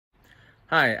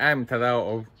Hi, I'm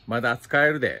Tadao of Mada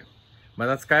Tsukaeru de.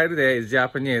 Mada Tsukaeru de is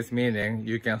Japanese meaning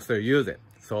you can still use it.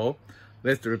 So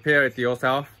let's repair it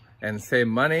yourself and save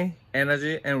money,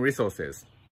 energy, and resources.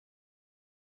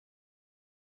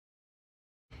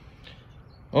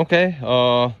 Okay,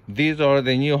 these are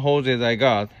the new hoses I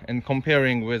got, and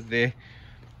comparing with the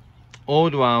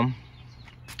old one,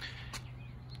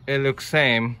 it looks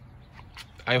same.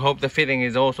 I hope the fitting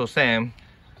is also same.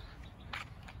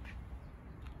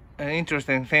 An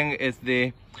interesting thing is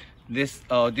this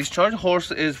discharge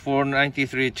hose is for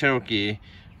 93 Cherokee,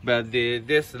 but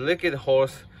this liquid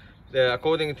hose,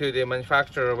 according to the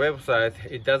manufacturer website,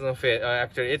 it doesn't fit.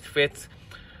 Actually, it fits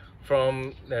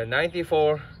from the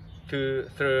 94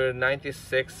 through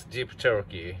 96 Jeep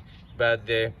Cherokee, but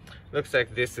looks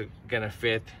like this is gonna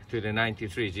fit to the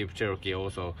 93 Jeep Cherokee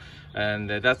also, and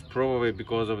that's probably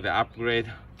because of the upgrade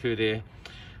to the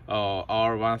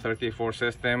R-134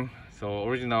 system. So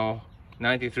original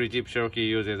 93 Jeep Cherokee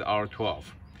uses R12,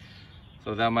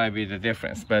 so that might be the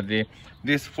difference. But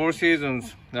this Four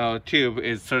Seasons tube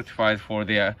is certified for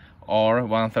the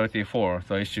R-134,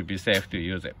 so it should be safe to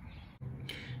use it.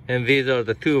 And these are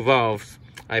the two valves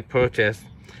I purchased.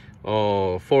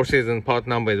 Four Seasons part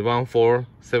number is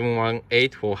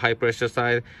 14718 for high pressure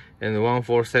side and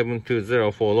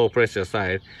 14720 for low pressure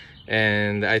side.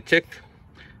 And I checked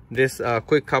this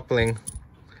quick coupling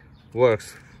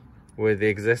works with the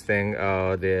existing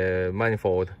the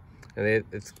manifold, and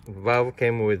its valve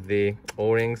came with the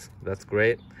O-rings. That's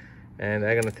great. And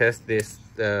I'm gonna test this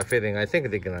fitting. I think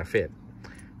they're gonna fit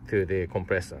to the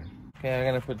compressor. Okay, I'm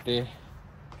gonna put the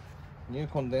new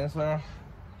condenser.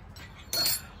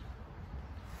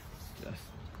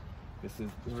 This is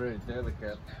very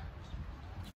delicate.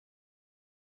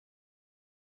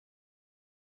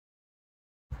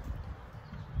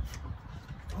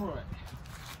 All right.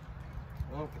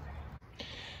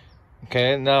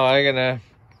 Okay, now I'm gonna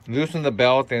loosen the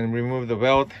belt and remove the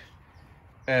belt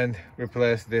and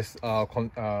replace this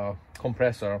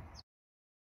compressor.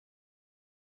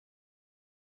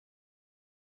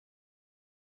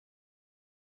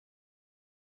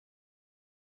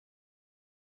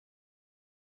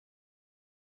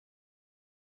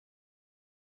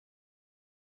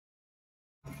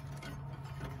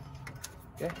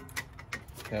 Okay,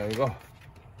 there we go.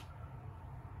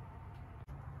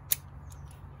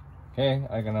 Okay,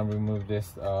 I'm gonna remove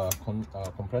this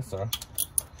compressor.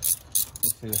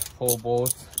 This is 4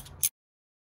 bolts.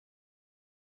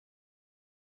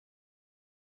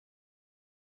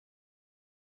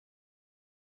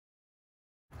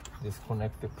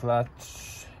 Disconnect the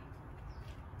clutch.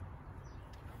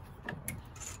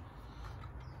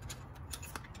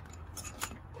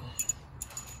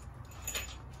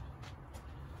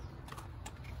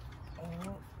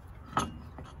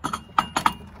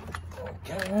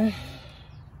 Okay.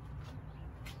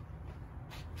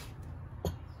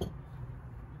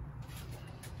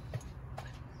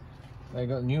 I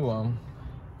got a new one,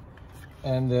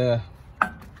 and there's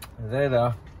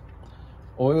a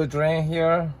oil drain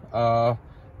here.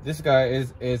 This guy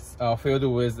is filled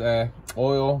with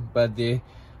oil, but the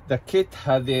kit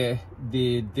had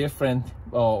the different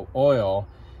oil,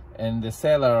 and the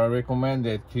seller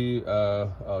recommended to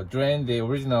drain the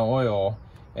original oil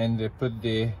and they put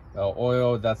the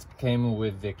oil that came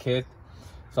with the kit.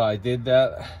 So I did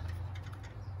that.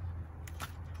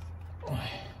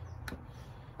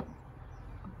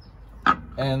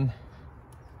 And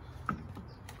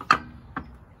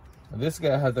this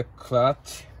guy has a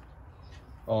clutch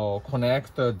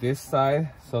connector this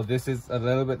side, so this is a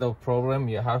little bit of problem.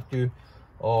 You have to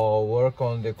work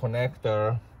on the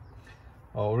connector,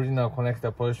 original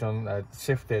connector position,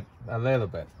 shift it a little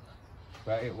bit,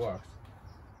 but it works.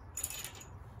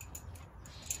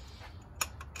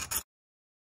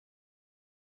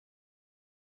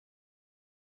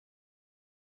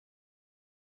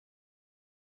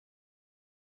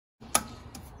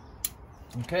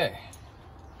 Okay,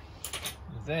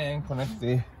 then connect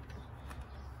the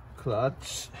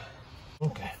clutch.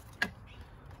 Okay,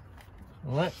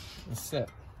 all right, that's set.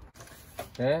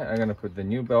 Okay, I'm gonna put the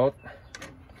new belt.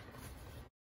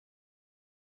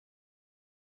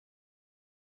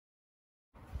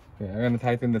 Okay, I'm gonna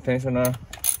tighten the tensioner.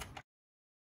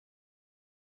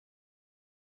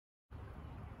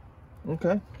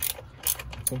 Okay,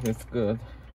 I think it's good.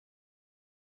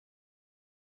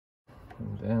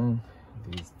 And then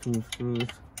these 2 screws.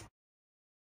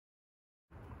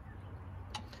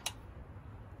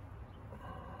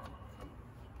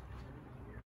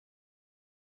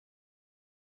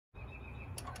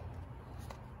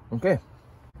 Okay,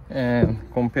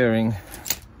 and comparing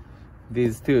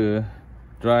these two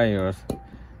dryers,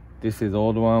 this is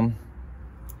old one,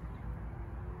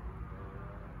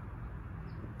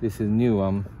 This is new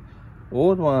one.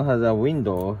 Old one has a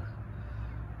window.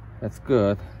 That's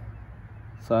good.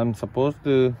 So I'm supposed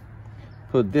to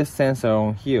put this sensor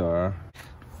on here.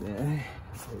 Okay,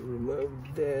 so remove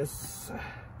this,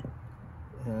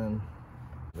 and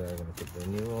we're gonna put the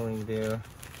new O-ring there.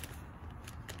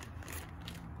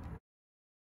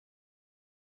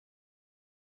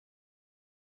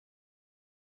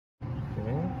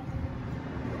 Okay.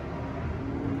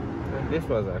 And this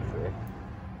was actually,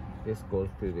 this goes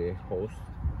to the hose.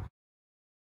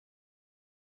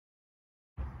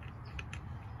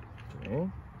 Okay.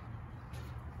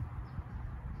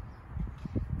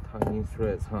 Tiny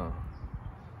threads, huh?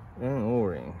 And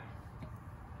O-ring.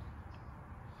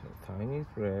 So tiny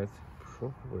threads,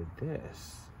 probably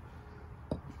this.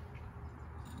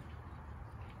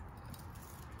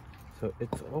 So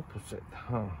it's opposite,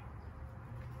 huh?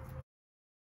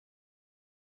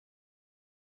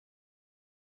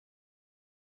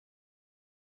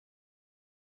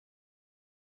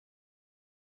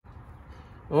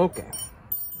 Okay,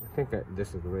 I think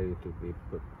this is ready to be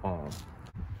put on.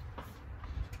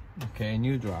 Okay,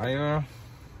 new dryer.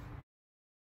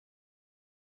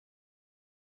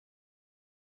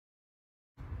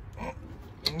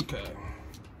 Okay,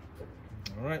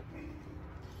 all right.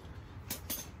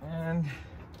 And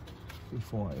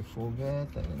before I forget,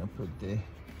 I'm gonna put the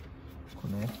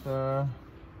connector.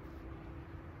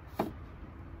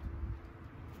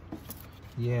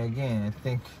 Yeah, again, I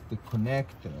think the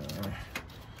connector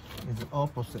is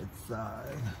opposite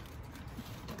side.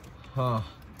 Huh.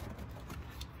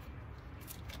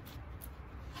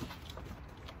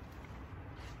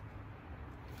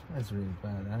 That's really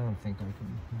bad. I don't think I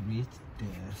can reach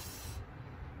this.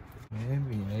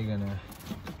 Maybe I'm gonna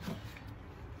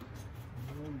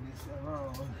move this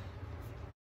around.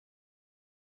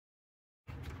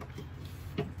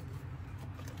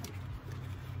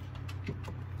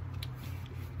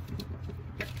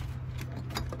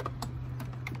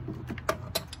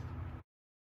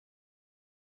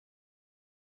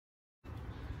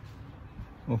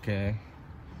 Okay,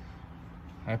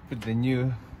 I put the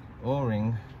new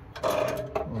O-ring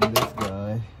on this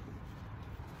guy.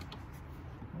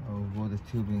 I'll go the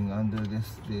tubing under this,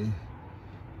 the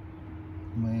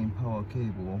main power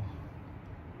cable.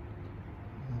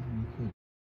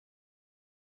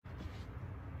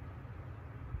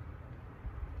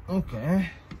 Okay,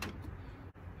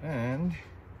 and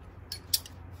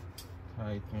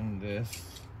tighten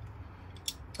this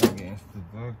against the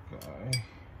back guy.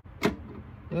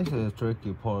 This is a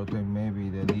tricky part, and maybe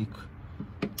the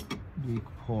leak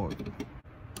port.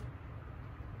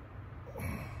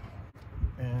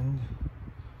 And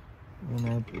when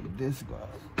I put this guy,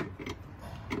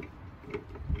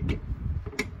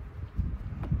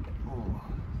 oh,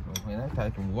 so when I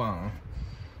tighten one,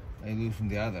 I loosen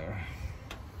the other.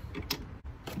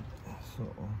 So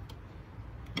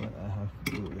what I have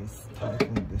to do is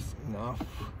tighten this enough.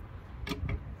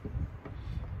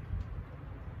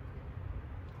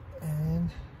 And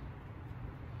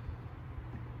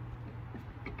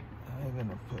I'm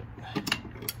gonna put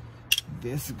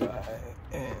this guy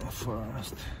in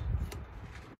first.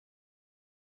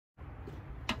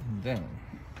 And then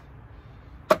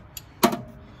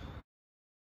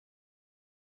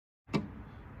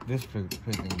this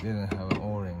fitting didn't have an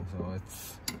O-ring, so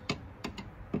it's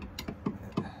I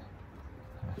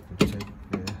have to check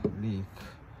the leak.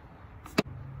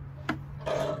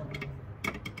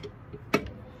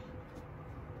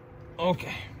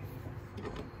 Okay.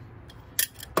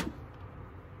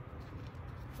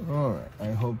 Alright,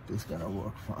 I hope this is gonna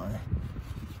work fine.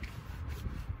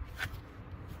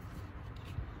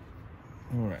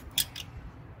 Alright.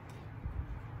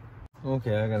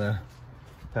 Okay, I'm gonna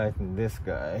tighten this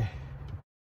guy.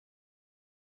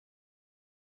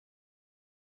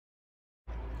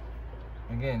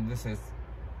 Again, this is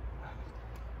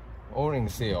O-ring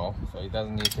seal, so it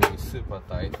doesn't need to be super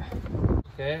tight.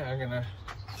 Okay, I'm gonna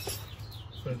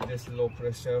put this low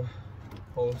pressure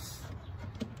hose.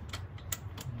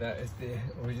 That is the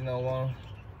original one.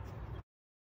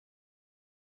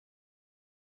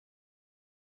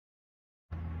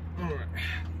 Alright,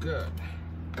 good.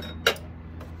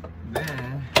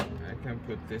 Then I can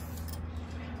put this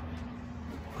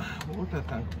water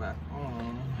tank back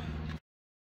on.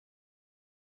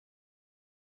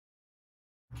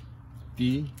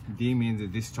 D means the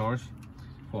discharge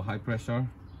for high pressure.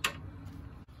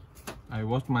 I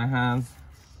wash my hands,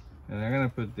 and I'm gonna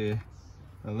put a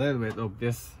little bit of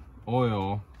this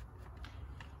oil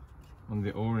on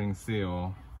the O-ring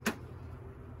seal.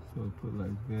 So put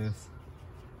like this.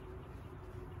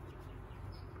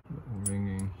 The O-ring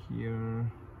in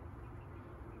here.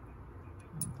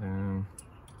 And then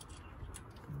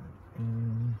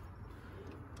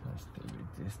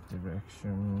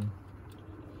direction.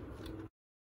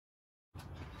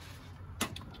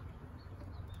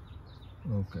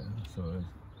 Okay, so it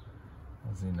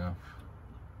has enough.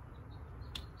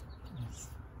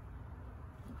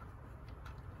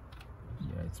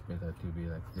 Yeah, it's better to be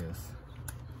like this.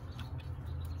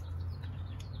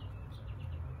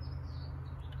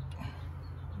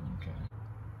 Okay.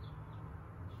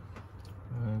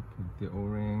 Put the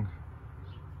O-ring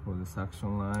for the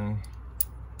suction line.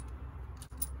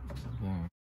 Again.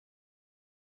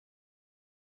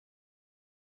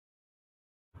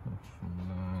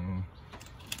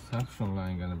 Suction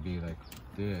line gonna be like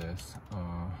this.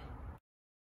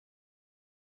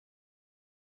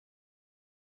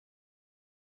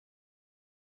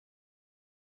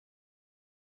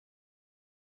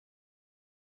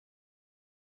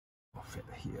 I'll fit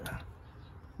here,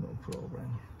 no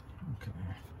problem. Okay.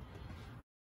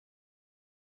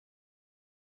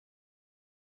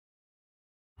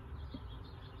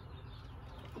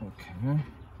 Okay.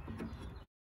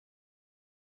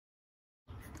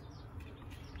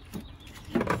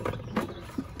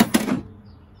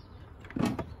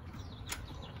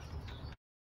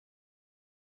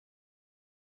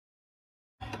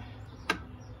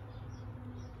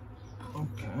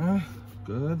 Okay,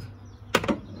 good.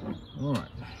 All right.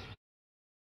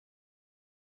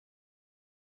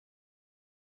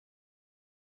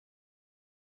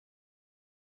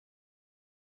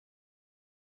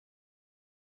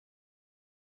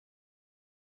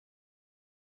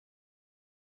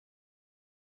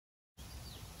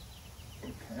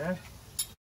 Okay.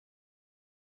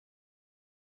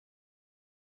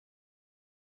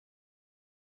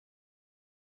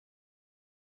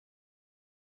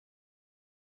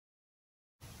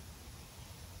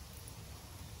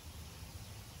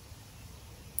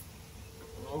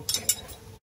 Okay.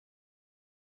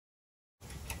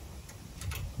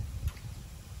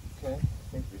 Okay, I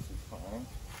think this is fine.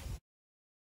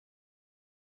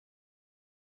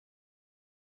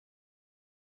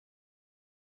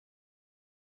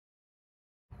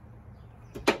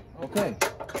 Okay,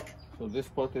 so this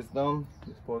part is done,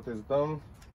 this part is done.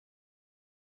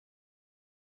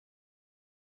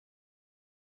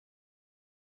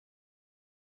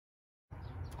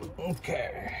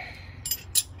 Okay.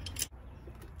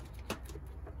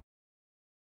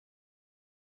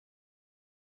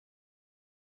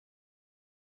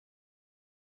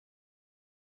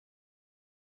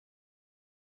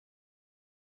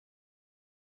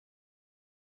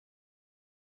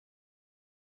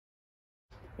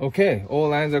 Okay, all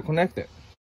lines are connected.